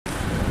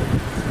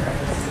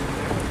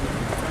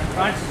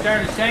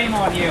Fitzgerald, shame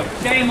on you.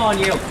 Shame on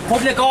you.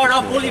 Public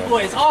order, bully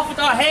boys. Off with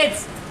their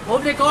heads.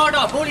 Public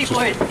order, bully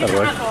boys. Get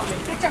your hands off me.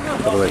 Get your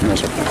hands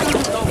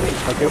off me.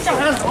 Get your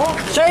hands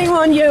off. Shame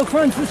on you,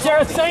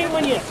 Fitzgerald. Shame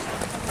on you.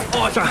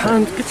 Oh,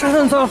 get your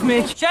hands off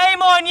me.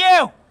 Shame on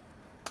you.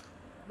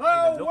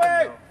 No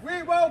way.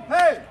 We won't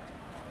pay.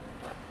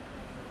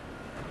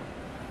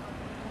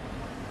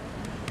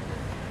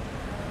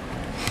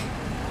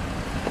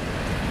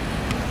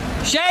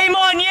 Shame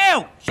on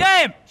you!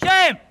 Shame!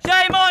 Shame!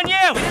 Shame on you!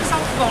 I didn't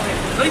stop him going in.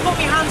 So he put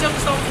my hands out to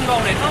stop him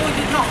going in. No, he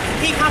did not.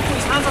 He can't put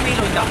his hands on me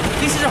like that.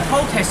 This is a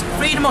protest.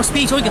 Freedom of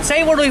speech. I can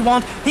say what I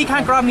want. He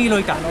can't grab me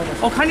like that.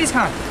 Oh, can you?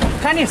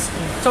 Can you?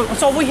 So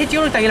if we hit you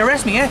like that, you'll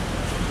arrest me, eh?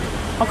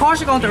 Of course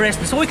you're going to arrest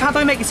me. So why can't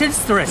I make a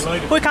citizen's arrest?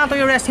 Why can't I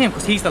arrest him?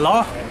 Because he's the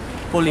law.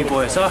 Bully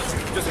boy, so.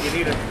 Just if you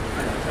need it.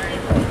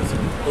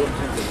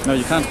 No,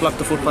 you can't block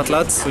the footpath,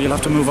 lads, so you'll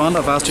have to move on.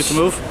 I've asked you to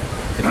move.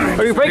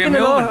 Are you breaking the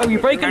law? Are you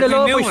breaking the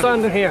law by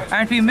standing here?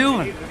 Aren't we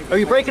moving? Are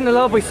you breaking the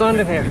law by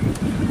standing here?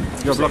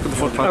 You're blocking the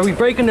footpath. Are we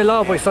breaking the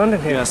law by standing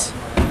here? Yes.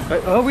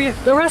 Are we?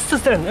 Arrest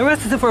us then.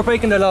 Arrest us if we're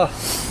breaking the law.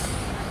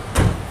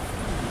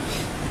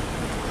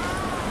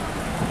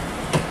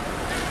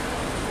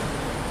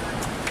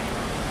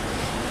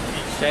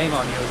 Shame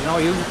on you. You know,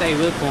 your day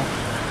will come.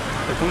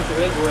 The country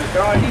will go.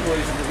 There are any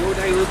boys, and your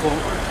day will come.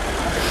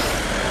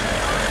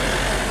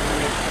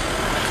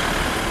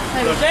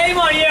 Shame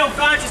on you,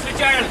 Francis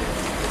Fitzgerald.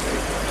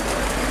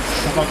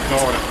 I'm not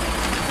going.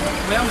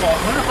 We am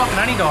walking. We're not fucking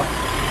any door.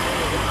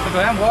 Look, I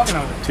am walking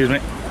out. Excuse me.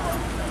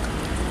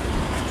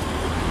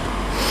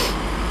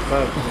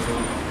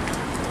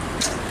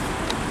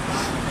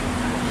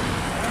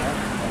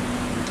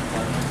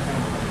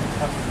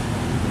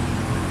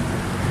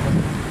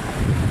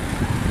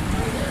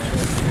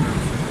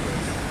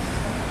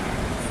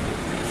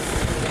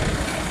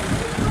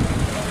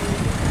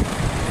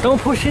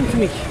 Don't push into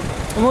me.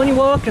 I'm only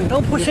walking.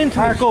 Don't push into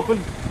me. Park up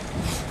and...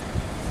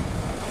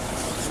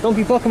 Don't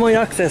be blocking my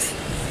access.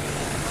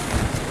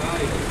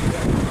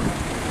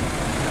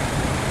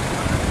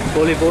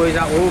 Bully boys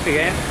at work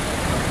again.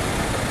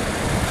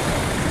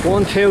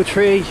 1, 2,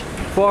 3,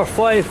 4,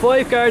 5.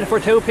 5 guarded for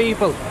 2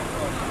 people.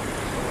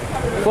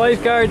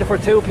 5 guarded for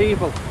 2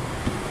 people.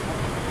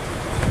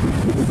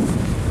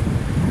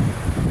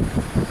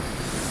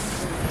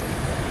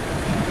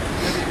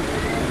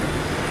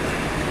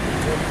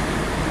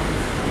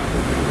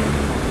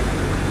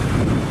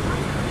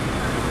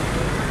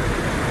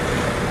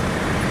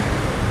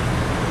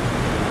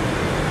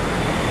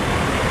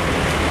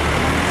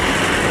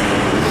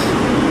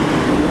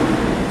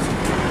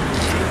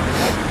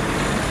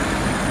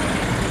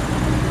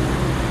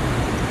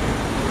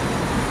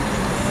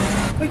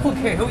 I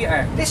couldn't care who you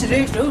are. This is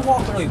it. I'll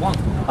walk where I want.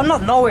 I'm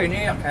not nowhere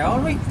near your car,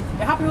 alright?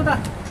 You happy with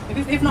that?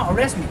 If not,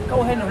 arrest me.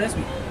 Go ahead and arrest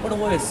me.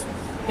 Otherwise,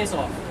 piss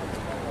off.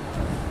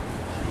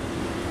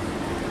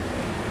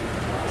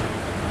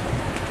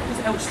 This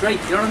is out straight,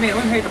 you know what I mean?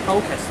 I'm here to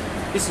protest.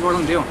 This is what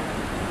I'm doing.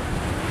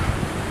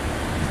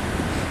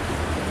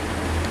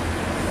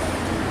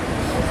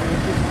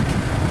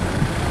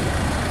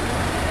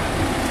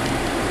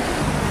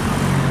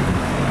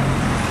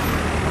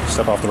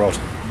 Step off the road.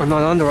 I'm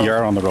not on the road.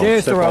 You're on the road.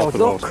 There's Step the road. off the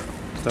Look. road.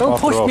 Don't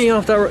push me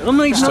off the road. I'm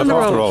not even on the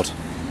road. Step off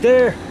the road.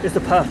 There is the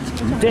path.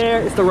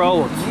 There is the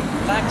road.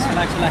 Relax.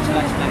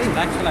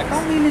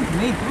 Don't lean into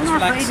me. I'm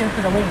not afraid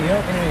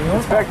of it.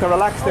 Inspector,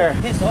 relax there.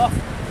 Piss off.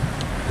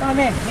 Come on,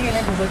 man. Kneel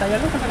into it. You're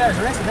looking for guys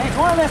arrested. Hey,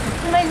 go on, arrest me.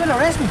 You may as well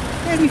arrest me.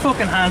 Here's me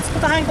fucking hands.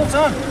 Put the handcuffs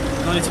on.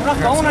 We're not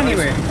going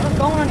anywhere. We're not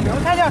going anywhere.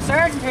 I'll tell your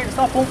sergeant here to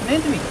stop bumping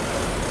into me.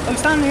 I was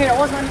standing here. I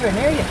wasn't anywhere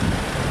near you.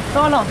 It's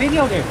all on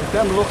video there.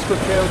 Them looks good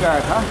tail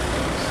guard, huh?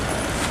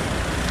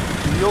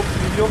 You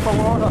up for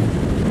water?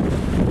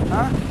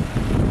 Huh?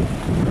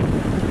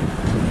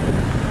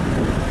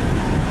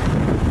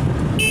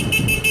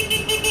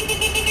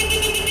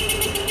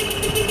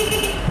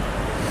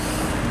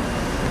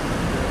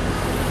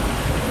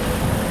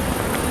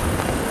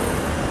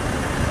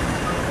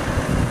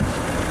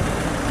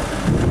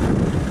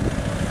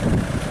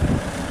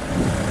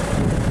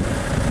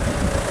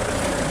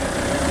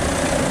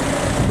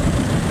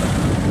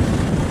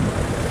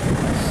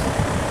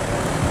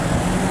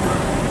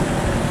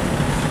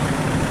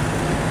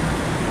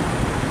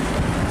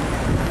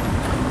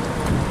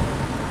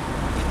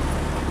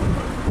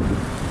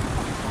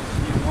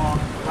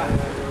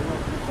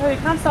 Hey,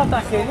 you can't stop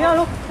that kid. Yeah,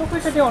 look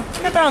what you're doing.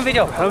 Get that on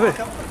video. Have it?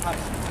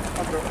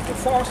 You're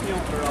forcing me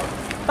over the road.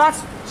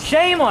 That's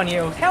shame on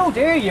you. How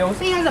dare you?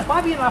 See, he has a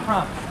bobby in that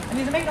pram. And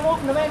he's making him walk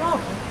in the main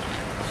road.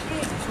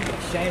 Jesus, you should be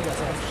ashamed of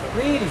yourself.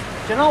 Really?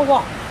 Do you know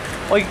what?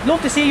 I'd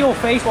love to see your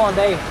face one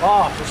day.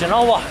 Oh, but you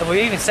know what? If we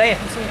even say it.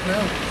 See it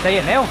now.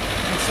 Say it now.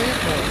 See it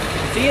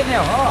now. See it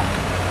now. Oh.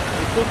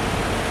 You're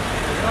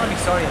going to be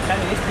sorry. I'm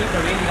telling you, these people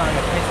are really going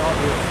to get pissed off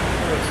you.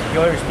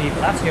 The Irish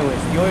people. That's who it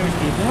is. The Irish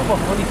people. You know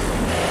what funny?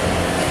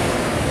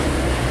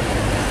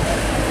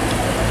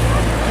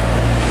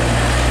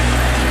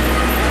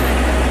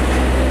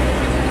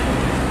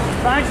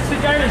 Francis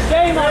Fitzgerald,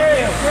 shame on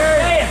you!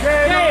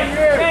 Shame on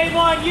you! Shame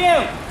on you!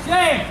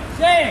 Shame!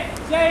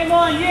 Shame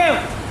on you!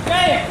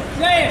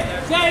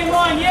 Shame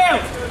on you!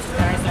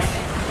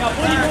 Yeah,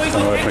 bully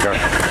boys, okay?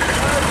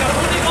 Yeah,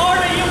 bully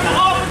order you to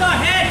open the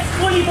head!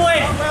 Bully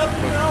boy!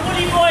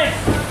 Bully boy!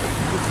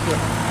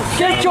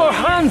 Get your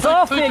hands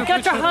off me!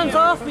 Get your hands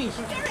off me!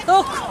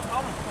 Look!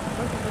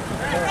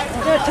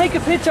 Yeah, take a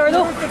picture,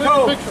 look!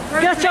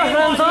 Get your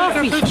hands off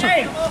me!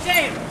 Shame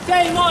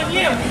on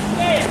you!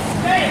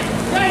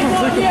 Shame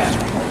on you!